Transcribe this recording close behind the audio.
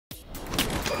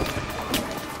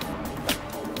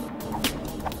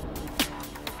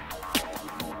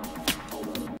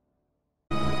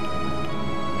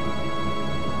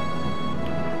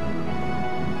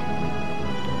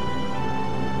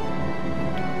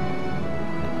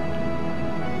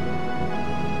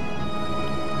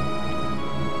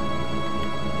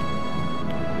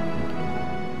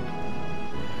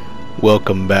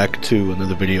Welcome back to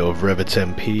another video of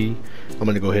RevetsMP. I'm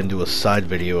going to go ahead and do a side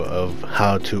video of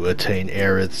how to attain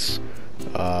Aerith's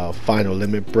final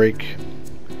limit break.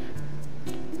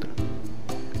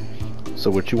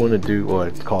 So what you want to do, or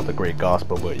it's called the Great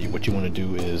Gospel, but what you want to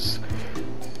do is,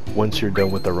 once you're done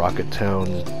with the Rocket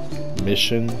Town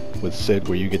mission with Sid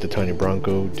where you get the Tiny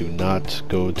Bronco, do not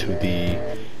go to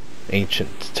the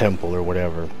ancient temple or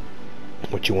whatever.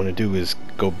 What you want to do is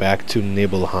go back to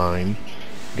Nibelheim,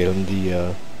 get on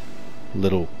the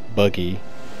little buggy,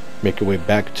 make your way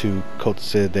back to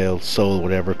Costa del Sol,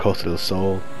 whatever, Costa del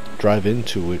Sol, drive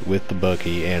into it with the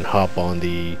buggy and hop on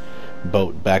the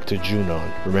boat back to Junon.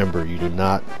 Remember, you do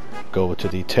not go to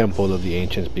the Temple of the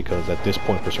Ancients, because at this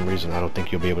point, for some reason, I don't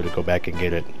think you'll be able to go back and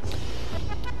get it.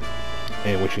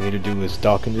 And what you need to do is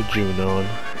dock into Junon,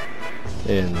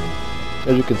 and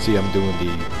as you can see, I'm doing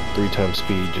the 3x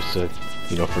speed just to,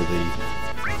 for the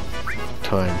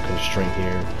time constraint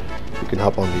here. You can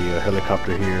hop on the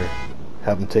helicopter here,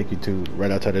 have them take you to right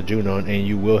outside of Junon, and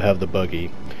you will have the buggy.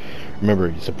 Remember,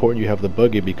 it's important you have the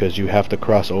buggy because you have to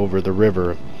cross over the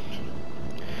river,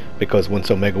 because when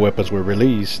some mega weapons were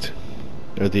released,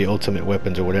 or the ultimate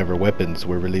weapons or whatever weapons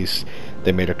were released,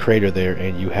 they made a crater there,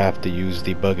 and you have to use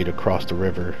the buggy to cross the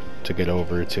river to get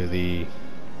over to the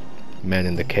man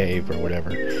in the cave or whatever.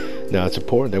 Now it's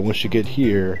important that once you get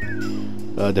here,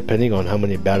 depending on how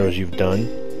many battles you've done,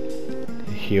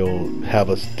 he'll have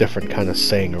a different kind of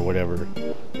saying or whatever.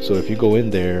 So if you go in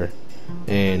there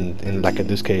and like in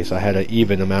this case I had an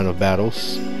even amount of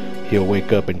battles, he'll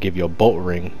wake up and give you a bolt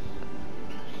ring.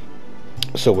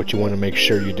 So what you want to make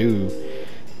sure you do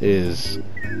is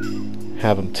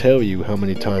have him tell you how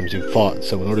many times you fought.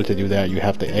 So in order to do that, you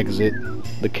have to exit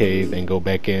the cave and go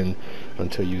back in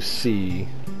until you see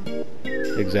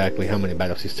exactly how many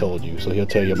battles he's told you. So he'll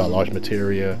tell you about large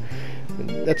materia.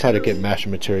 That's how to get master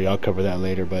materia. I'll cover that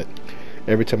later, but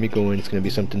every time you go in, it's going to be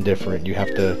something different. You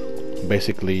have to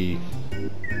basically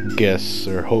guess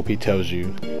or hope he tells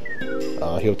you.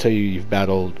 He'll tell you you've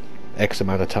battled X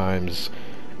amount of times,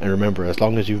 and remember, as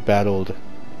long as you've battled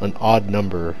an odd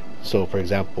number, so for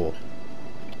example,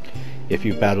 if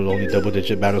you've battled only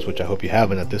double-digit battles, which I hope you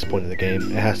haven't at this point in the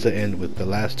game, it has to end with the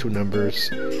last two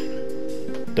numbers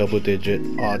double-digit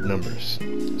odd numbers.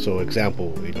 So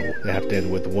example, they have to end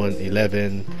with 1,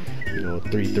 11,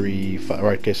 3, 3, 5.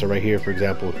 Right, okay, so right here, for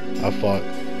example, I fought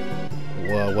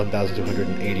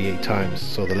 1,288 times.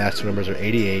 So the last two numbers are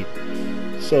 88.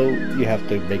 So you have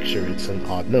to make sure it's an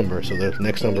odd number. So the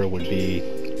next number would be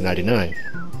 99.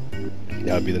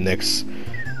 That would be the next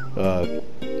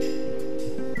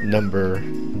number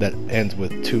that ends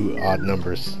with two odd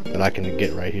numbers that I can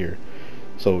get right here.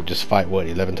 So just fight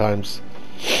 11 times.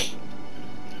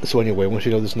 So anyway, once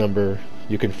you know this number,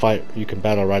 you can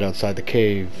battle right outside the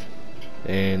cave.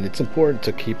 And it's important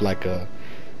to keep like I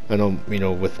know,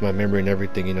 with my memory and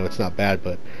everything, it's not bad,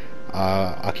 but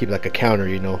I'll keep like a counter,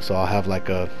 so I'll have like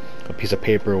a piece of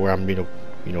paper where I'm,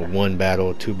 1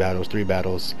 battle, 2 battles, 3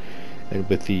 battles, and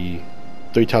with the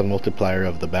 3x multiplier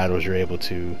of the battles, you're able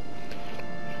to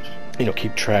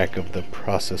keep track of the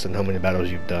process and how many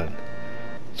battles you've done.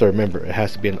 So remember, it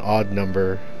has to be an odd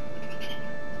number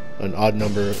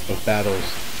of battles,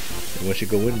 and once you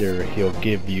go in there, he'll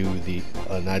give you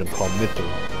an item called mithril,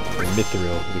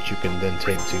 which you can then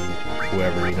take to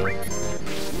whoever. I'm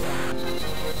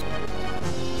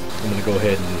gonna go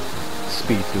ahead and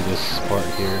speed through this part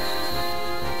here,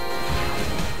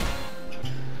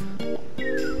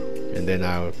 and then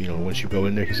once you go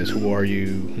in there, he says, "Who are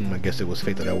you?" I guess it was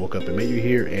fate that I woke up and met you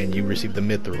here, and you received the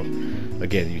mithril.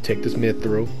 Again, you take this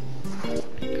mithril.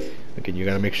 Again, you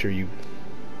gotta make sure you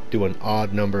do an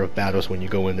odd number of battles when you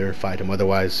go in there and fight him,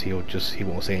 otherwise he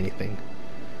won't say anything.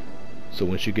 So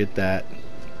once you get that,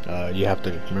 you have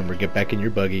to remember, get back in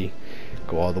your buggy,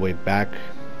 go all the way back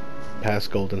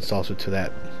past Golden Saucer to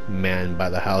that man by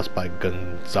the house by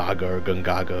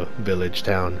Gungaga village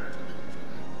town,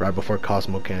 right before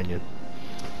Cosmo Canyon.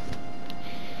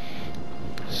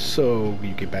 So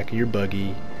you get back in your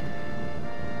buggy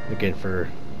again for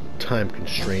time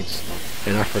constraints,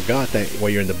 and I forgot that while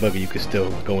you're in the buggy you can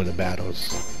still go into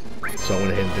battles, so I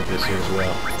went ahead and did this here as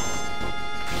well.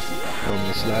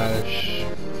 Slash.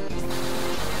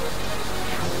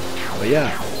 But yeah,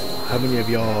 how many of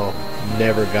y'all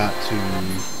never got to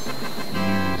use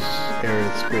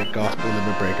Aerith's Great Gospel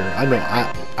Limit Breaker? I know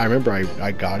I remember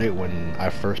I got it when I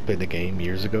first played the game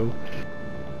years ago.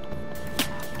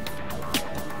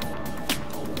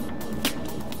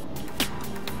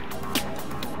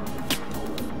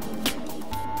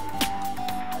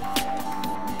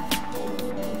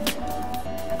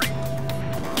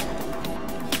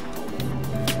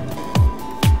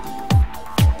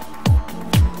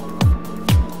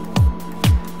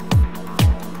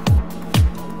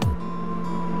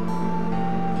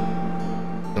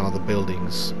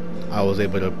 buildings, I was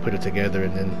able to put it together.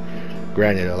 And then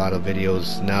granted, a lot of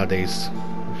videos nowadays,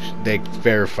 they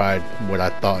verified what I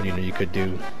thought, you know, you could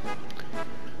do.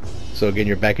 So again,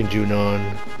 you're back in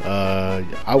Junon.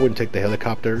 I wouldn't take the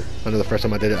helicopter. I know the first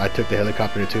time I did it, I took the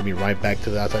helicopter and it took me right back to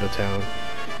the outside of town.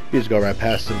 You just go right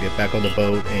past them, get back on the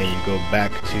boat, and you go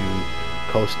back to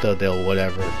Costa del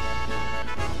whatever.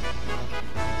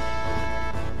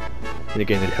 And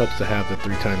again, it helps to have the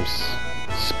 3x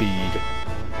speed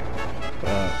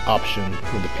option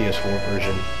in the PS4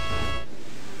 version.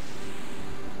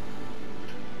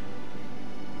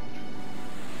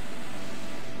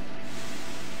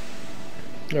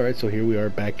 Alright, so here we are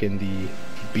back in the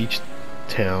beach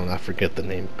town. I forget the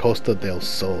name. Costa del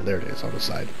Sol. There it is on the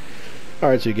side.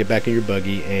 Alright, so you get back in your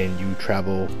buggy and you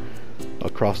travel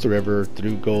across the river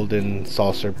through Golden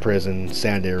Saucer Prison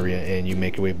Sand Area, and you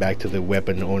make your way back to the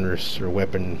weapon owner's or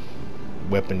weapon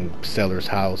seller's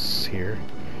house here.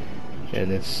 And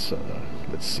it's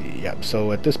let's see, yep.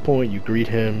 So at this point you greet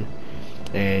him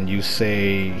and you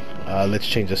say let's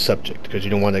change the subject, because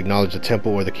you don't want to acknowledge the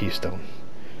temple or the keystone.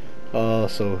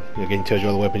 So again, he tells you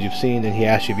all the weapons you've seen, and he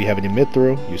asks you if you have any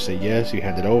mithril. You say yes, you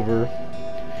hand it over,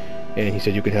 and he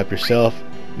said you can help yourself.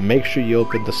 Make sure you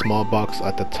open the small box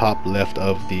at the top left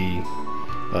of the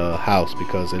house,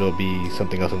 because it'll be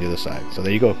something else on the other side. So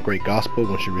there you go, Great Gospel.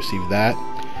 Once you receive that,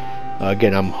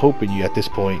 again, I'm hoping you at this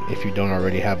point, if you don't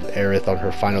already have Aerith on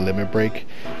her final limit break,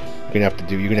 you're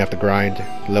gonna have to grind,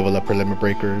 level up her limit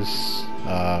breakers.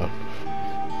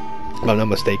 If I'm not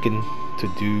mistaken,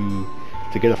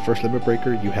 to get a first limit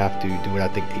breaker, you have to do it I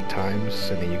think 8 times,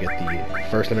 and then you get the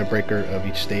first limit breaker of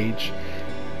each stage.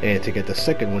 And to get the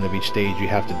second one of each stage, you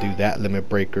have to do that limit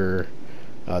breaker,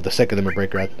 the second limit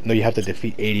breaker. No, you have to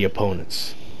defeat 80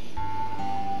 opponents.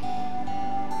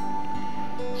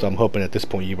 So I'm hoping at this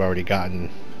point you've already gotten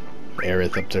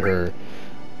Aerith up to her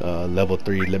level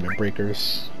 3 limit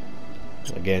breakers.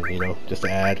 Again, you know, just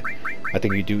to add, I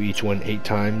think you do each one 8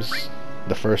 times.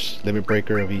 The first limit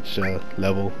breaker of each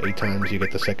level 8 times, you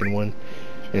get the second one.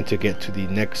 And to get to the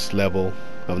next level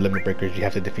of limit breakers, you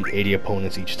have to defeat 80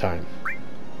 opponents each time.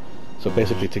 So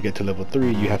basically, to get to level 3,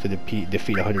 you have to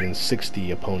defeat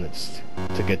 160 opponents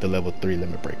to get the level 3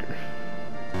 limit breaker.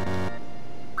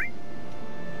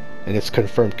 And it's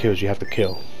confirmed kills you have to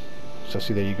kill. So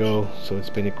see, there you go. So it's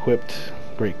been equipped.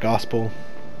 Great Gospel.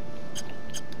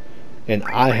 And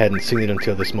I hadn't seen it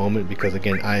until this moment, because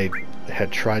again, I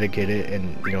had tried to get it,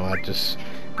 and you know, I just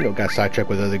got sidetracked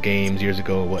with other games years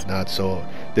ago and whatnot. So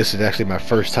this is actually my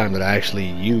first time that I actually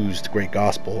used Great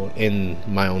Gospel in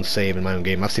my own save, in my own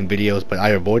game. I've seen videos, but I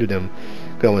avoided them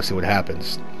because I want to see what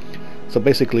happens. So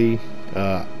basically,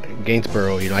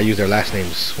 Gainsborough, I use their last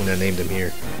names when I named them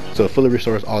here. So it fully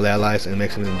restores all allies and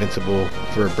makes them invincible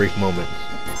for a brief moment.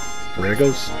 So there it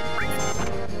goes.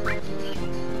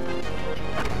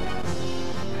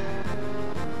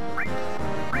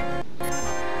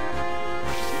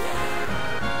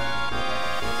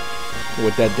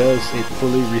 What that does, it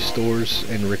fully restores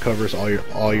and recovers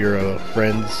all your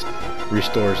friends,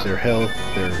 restores their health,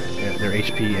 their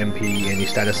HP, MP, any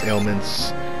status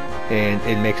ailments, and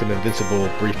it makes them invincible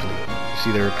briefly. You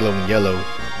see they're glowing yellow,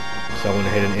 so I went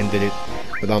ahead and ended it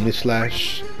with Omni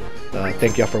Slash.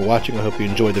 Thank y'all for watching. I hope you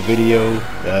enjoyed the video.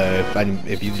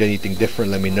 If you did anything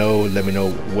different, let me know. Let me know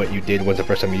what you did. When's the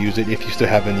first time you used it? If you still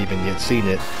haven't even yet seen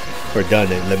it or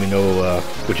done it, let me know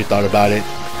what you thought about it.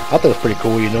 I thought it was pretty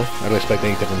cool, I don't expect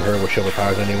anything from her where she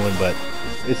overpowers anyone, but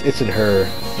it's in her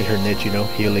niche,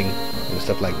 healing and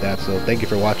stuff like that. So thank you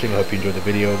for watching. I hope you enjoyed the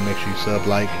video. Make sure you sub,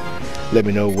 like, let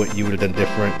me know what you would have done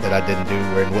different that I didn't do,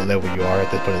 or in what level you are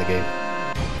at this point of the game.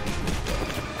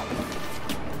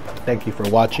 Thank you for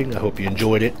watching. I hope you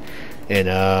enjoyed it, and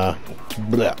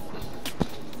blah.